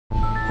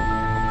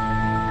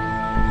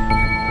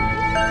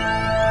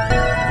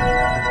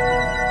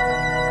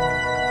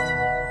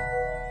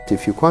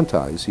fact, if you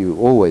quantize, you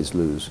always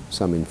lose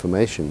some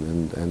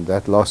information, and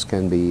that loss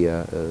can be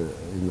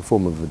in the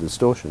form of a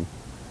distortion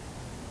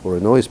or a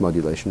noise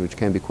modulation, which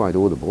can be quite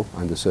audible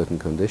under certain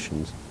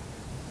conditions.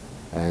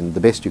 And the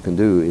best you can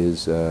do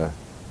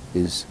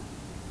is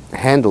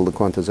handle the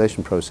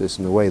quantization process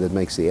in a way that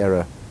makes the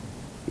error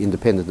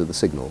independent of the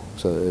signal.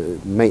 So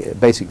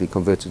basically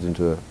converts it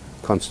into a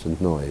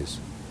constant noise.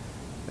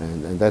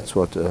 And that's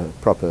what a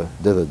proper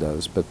dither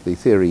does, but the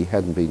theory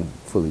hadn't been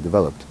fully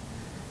developed.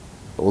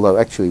 Although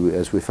actually,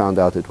 as we found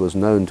out, it was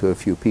known to a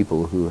few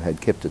people who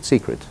had kept it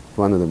secret.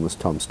 One of them was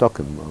Tom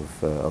Stockham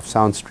of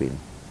Soundstream.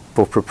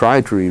 For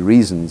proprietary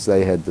reasons,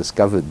 they had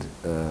discovered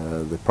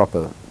the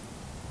proper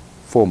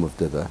form of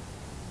dither,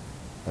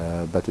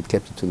 but had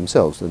kept it to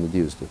themselves and had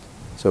used it.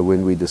 So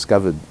when we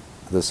discovered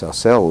this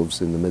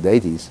ourselves in the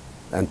mid-80s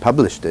and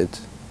published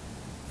it,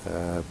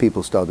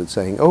 people started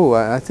saying, oh,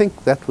 I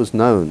think that was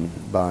known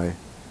by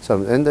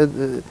some...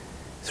 And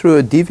through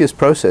a devious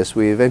process,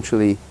 we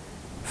eventually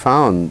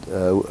found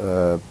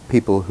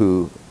people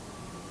who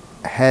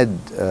had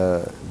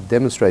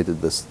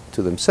demonstrated this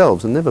to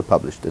themselves and never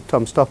published it.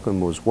 Tom Stockham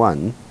was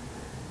one.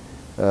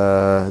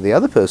 The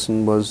other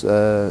person was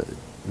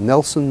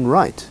Nelson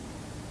Wright.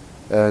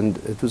 And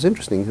it was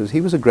interesting because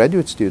he was a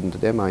graduate student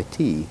at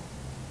MIT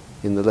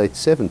in the late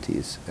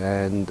 70s,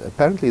 and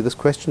apparently this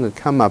question had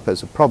come up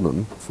as a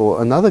problem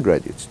for another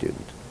graduate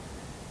student.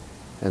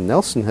 And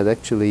Nelson had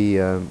actually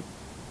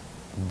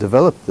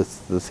developed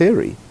the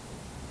theory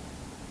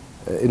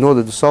in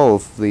order to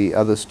solve the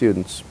other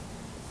student's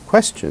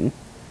question,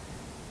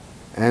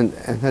 and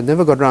had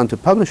never got around to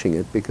publishing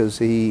it because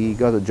he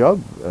got a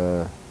job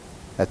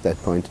at that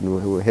point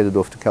and we headed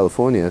off to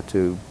California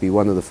to be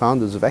one of the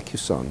founders of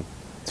Accuson.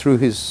 Through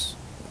his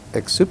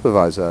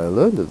ex-supervisor, I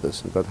learned of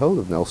this and got hold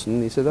of Nelson,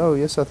 and he said, oh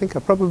yes, I think I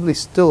probably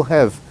still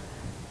have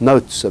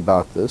notes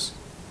about this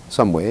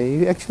somewhere.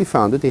 He actually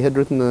found it. He had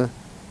written a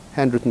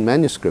handwritten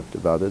manuscript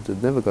about it.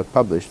 It never got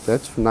published.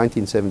 That's from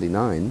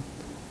 1979.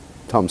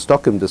 Tom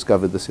Stockham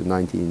discovered this in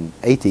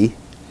 1980.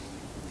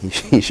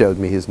 He showed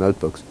me his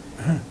notebooks.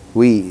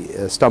 We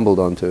stumbled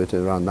onto it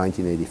around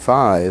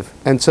 1985,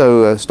 and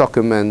so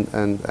Stockham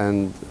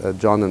and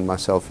John and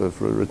myself have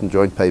written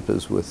joint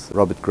papers with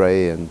Robert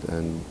Gray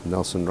and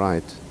Nelson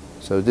Wright.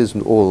 So it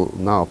isn't all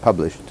now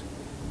published.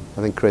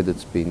 I think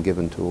credit's been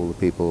given to all the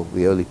people,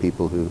 the early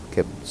people who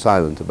kept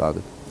silent about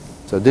it.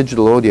 So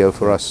digital audio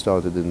for us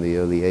started in the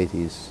early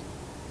 80s,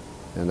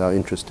 and our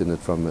interest in it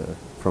from a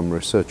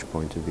research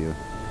point of view.